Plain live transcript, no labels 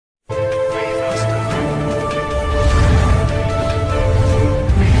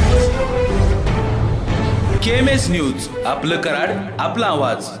KMS news, आपलं कराड, आपला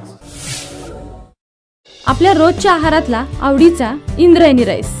आवाज। आपल्या रोजच्या आहारातला आवडीचा इंद्रायणी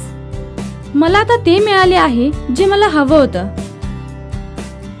राईस। मला आता ते मिळाले आहे जे मला हवं होतं।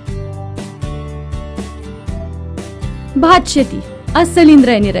 भात शेती अस्सल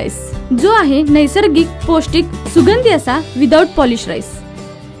इंद्रायणी राईस, जो आहे नैसर्गिक, पौष्टिक, सुगंधी असा विदाउट पॉलिश राईस।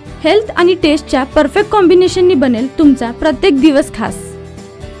 हेल्थ आणि टेस्टच्या परफेक्ट कॉम्बिनेशननी बनेल तुमचा प्रत्येक दिवस खास।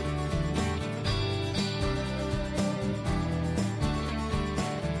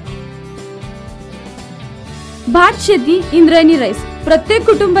 भात शेती इंद्रायणी राईस, प्रत्येक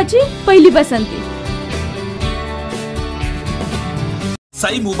कुटुंबाची पहिली पसंती।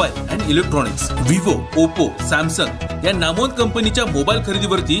 Sai mobile and electronics, Vivo, Oppo, Samsung या नामवंत कंपनीच्या मोबाईल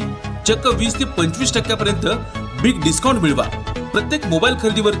खरेदीवरती चक्क 20 ते 25% पर्यंत बिग डिस्काउंट मिळवा। प्रत्येक mobile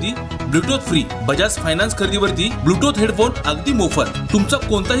खरेदीवरती Bluetooth free, Bajaj finance खरेदीवरती Bluetooth headphone अगदी मोफत। तुमचा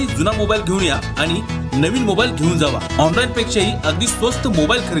कोणताही जुना मोबाईल घेऊन या आणि नवीन मोबाईल घेऊन जावा। ऑनलाईन पेक्षाही अगदी स्वस्त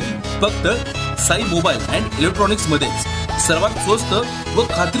मोबाईल खरेदी फक्त साई मोबाईल अँड इलेक्ट्रॉनिक्स मध्येच। सर्वात स्वस्त व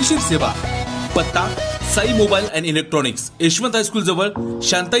खात्रीशीर सेवा। पत्ता Sai mobile and electronics, Yashwant high school जवळ,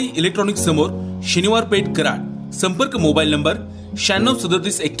 शांताई इलेक्ट्रॉनिक्स समोर, शनिवार पेठ, कराड। संपर्क मोबाईल नंबर 96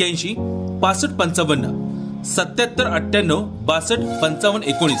 37 81 65 55 77 98 62 55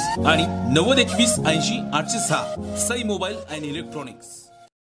 19 आणि 90 21 80 806। Sai mobile and electronics.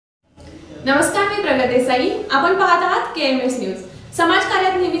 नमस्कार, मी प्रगती देसाई, आपण पाहत आहात KMS न्यूज।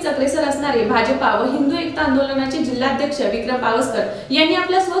 समाजकार्यात नेहमीच अग्रेसर असणारे भाजपा व हिंदू एकता आंदोलनाचे जिल्हाध्यक्ष वसकर यांनी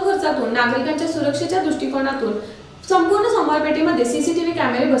आपल्या स्वखर्चातून नागरिकांच्या सुरक्षेच्या दृष्टिकोनातून संपूर्ण सोमवारपेठेमध्ये सीसीटीव्ही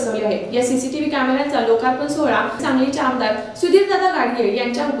कॅमेरे बसवले आहेत। या सीसीटीव्ही कॅमेऱ्यांचा लोकार्पण सोहळा सांगलीचे आमदार सुधीरदादा गाडगे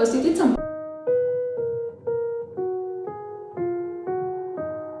यांच्या उपस्थितीत संपला।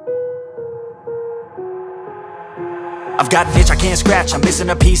 I've got an itch I can't scratch, I'm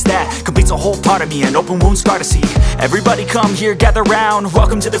missing a piece that completes a whole part of me, an open wound scar to see. Everybody come here, gather round,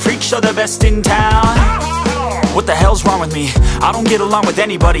 welcome to the freak show, the best in town. What the hell's wrong with me? I don't get along with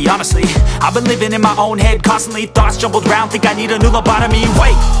anybody, honestly. I've been living in my own head constantly, thoughts jumbled round, think I need a new lobotomy.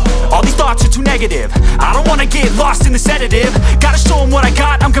 Wait, all these thoughts are too negative, I don't wanna get lost in the sedative. Gotta show them what I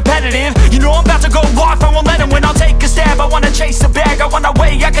got, I'm competitive. You know I'm about to go off, I won't let them win, I'll take a stab. I wanna chase a bag, I wanna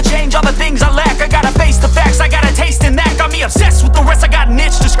weigh, I can change all the things I lack. I gotta face the facts, I got a taste in that. Got me obsessed with the rest, I got an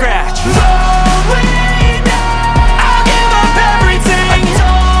itch to scratch. Going down, I'll give up everything.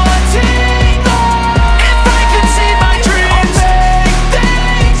 Daunting all, if I could see my dreams, I'll make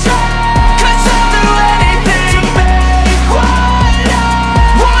things right. 'Cause I'll do anything to make what I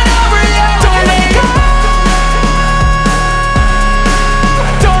want a reality. Don't let go,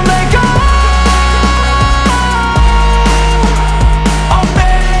 don't let go. I'll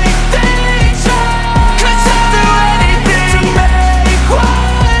make things right. 'Cause I'll do anything to make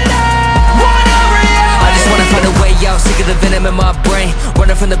what I want a reality. I just wanna find a way out, sick of the venom in my brain.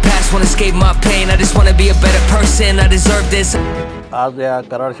 Running from the past, wanna escape my pain. I just wanna be a better person, I deserve this. आज या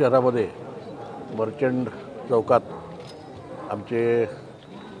कराड शहरामध्ये merchant चौकात आमचे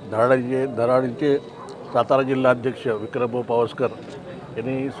धडाडीचे सातारा जिल्हाध्यक्ष विक्रमभाऊ वसकर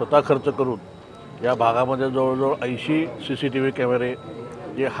यांनी स्वतः खर्च करून या भागामध्ये जवळजवळ 80 CCTV कॅमेरे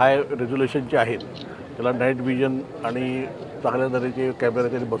जे हाय रेझोल्युशनचे आहेत, त्याला नाईट विजन आणि चांगल्या दर्जाचे कॅमेरे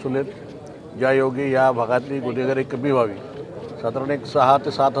त्यांनी बसवलेत, ज्यायोगे या भागातली गुन्हेगारी कमी व्हावी। साधारण एक 6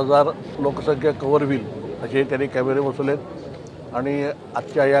 ते 7 हजार लोकसंख्या कव्हर होईल असे त्यांनी कॅमेरे बसवलेत। आणि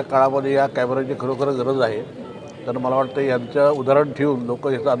आजच्या या काळामध्ये या कॅमेऱ्याची खरोखर गरज आहे। तर मला वाटतं यांचं उदाहरण ठेवून लोक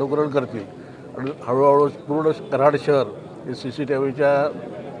याचं अनुकरण करतील आणि हळूहळू पूर्ण कराड शहर हे CCTVच्या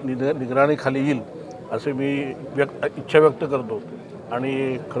निगराणीखाली येईल असे मी इच्छा व्यक्त करतो।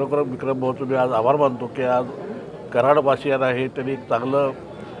 आणि खरोखर विक्रमभाऊचं मी आज आभार मानतो की आज कराडवासियांना हे त्यांनी एक चांगलं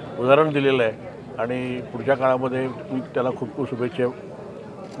उदाहरण दिलेलं आहे आणि पुढच्या काळामध्ये मी त्याला खूप खूप शुभेच्छा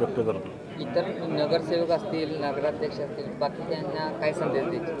व्यक्त करतो। इतर नगरसेवक असतील, नगराध्यक्ष असतील, बाकी त्यांना काय संदेश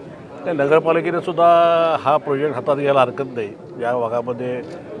द्यायचे? नाही, नगरपालिकेने सुद्धा हा प्रोजेक्ट हातात घ्यायला हरकत नाही। या भागामध्ये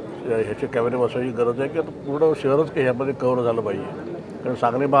ह्याचे कॅमेरे बसवायची गरज आहे की आता पूर्ण शहरच काही ह्यामध्ये कव्हर झालं पाहिजे। कारण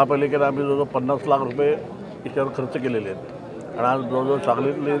सांगली महापालिकेने आम्ही जवळजवळ 50 लाख रुपये याच्यावर खर्च केलेले आहेत आणि आज जवळजवळ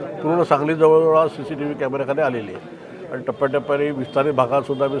सांगलीतले पूर्ण सांगली जवळजवळ CCTV कॅमेऱ्याखाली आलेली आहे आणि टप्प्याटप्प्याने विस्तारित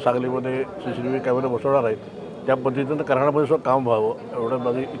भागातसुद्धा मी सांगलीमध्ये CCTV कॅमेरे बसवणार आहेत। त्या पद्धतीनं कराडमध्ये सुद्धा काम व्हावं एवढं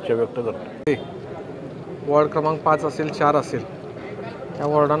माझी इच्छा व्यक्त करतो। वॉर्ड क्रमांक 5 असेल, 4 असेल, या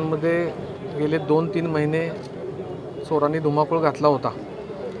वॉर्डांमध्ये गेले 2-3 महिने चोरांनी धुमाकूळ घातला होता।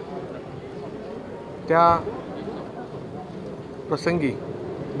 त्या प्रसंगी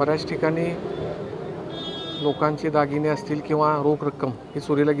बऱ्याच ठिकाणी लोकांचे दागिने असतील किंवा रोख रक्कम ही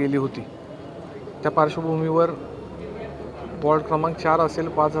चोरीला गेली होती। त्या पार्श्वभूमीवर वॉर्ड क्रमांक 4 असेल,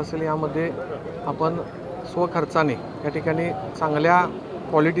 5 असेल, यामध्ये आपण स्वखर्चाने या ठिकाणी चांगल्या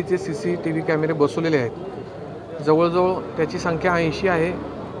क्वालिटीचे CCTV कॅमेरे बसवलेले आहेत. जवळजवळ त्याची संख्या 80 आहे,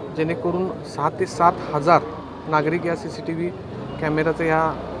 जेणेकरून 6 ते 7 हजार नागरिक या CCTV कॅमेऱ्याचा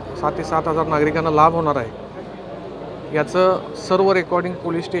ह्या 6 ते 7 हजार नागरिकांना लाभ होणार आहे. याचं सर्व रेकॉर्डिंग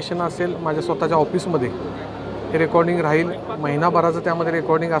पोलीस स्टेशन असेल, माझ्या स्वतःच्या ऑफिसमध्ये हे रेकॉर्डिंग राहील. महिनाभराचं त्यामध्ये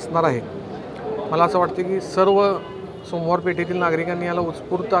रेकॉर्डिंग असणार आहे. मला असं वाटतं की सर्व सोमवार पेठेतील नागरिकांनी याला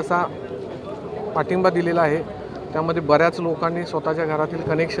उत्स्फूर्त असा पाठिंबा दिलेला आहे. त्यामध्ये बऱ्याच लोकांनी स्वतःच्या घरातील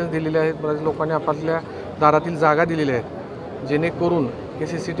कनेक्शन्स दिलेले आहेत, बऱ्याच लोकांनी आपापल्या दारातील जागा दिलेल्या आहेत, जेणेकरून हे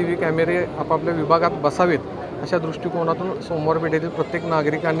CCTV कॅमेरे आपापल्या विभागात बसावेत अशा दृष्टिकोनातून सोमवार पेठेतील प्रत्येक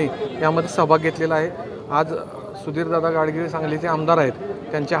नागरिकांनी यामध्ये सहभाग घेतलेला आहे. आज सुधीरदादा गाडगिळ सांगलीचे आमदार आहेत,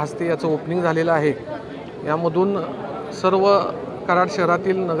 त्यांच्या हस्ते याचं ओपनिंग झालेलं आहे. यामधून सर्व कराड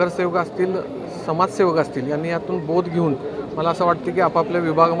शहरातील नगरसेवक असतील, समाजसेवक असतील, यांनी यातून बोध घेऊन मला असं वाटतं की आपापल्या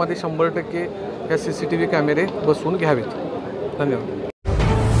विभागामध्ये 100% या CCTV कॅमेरे बसवून घ्यावेत. धन्यवाद.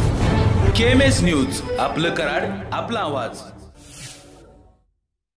 KMS न्यूज, आपलं कराड, आपला आवाज.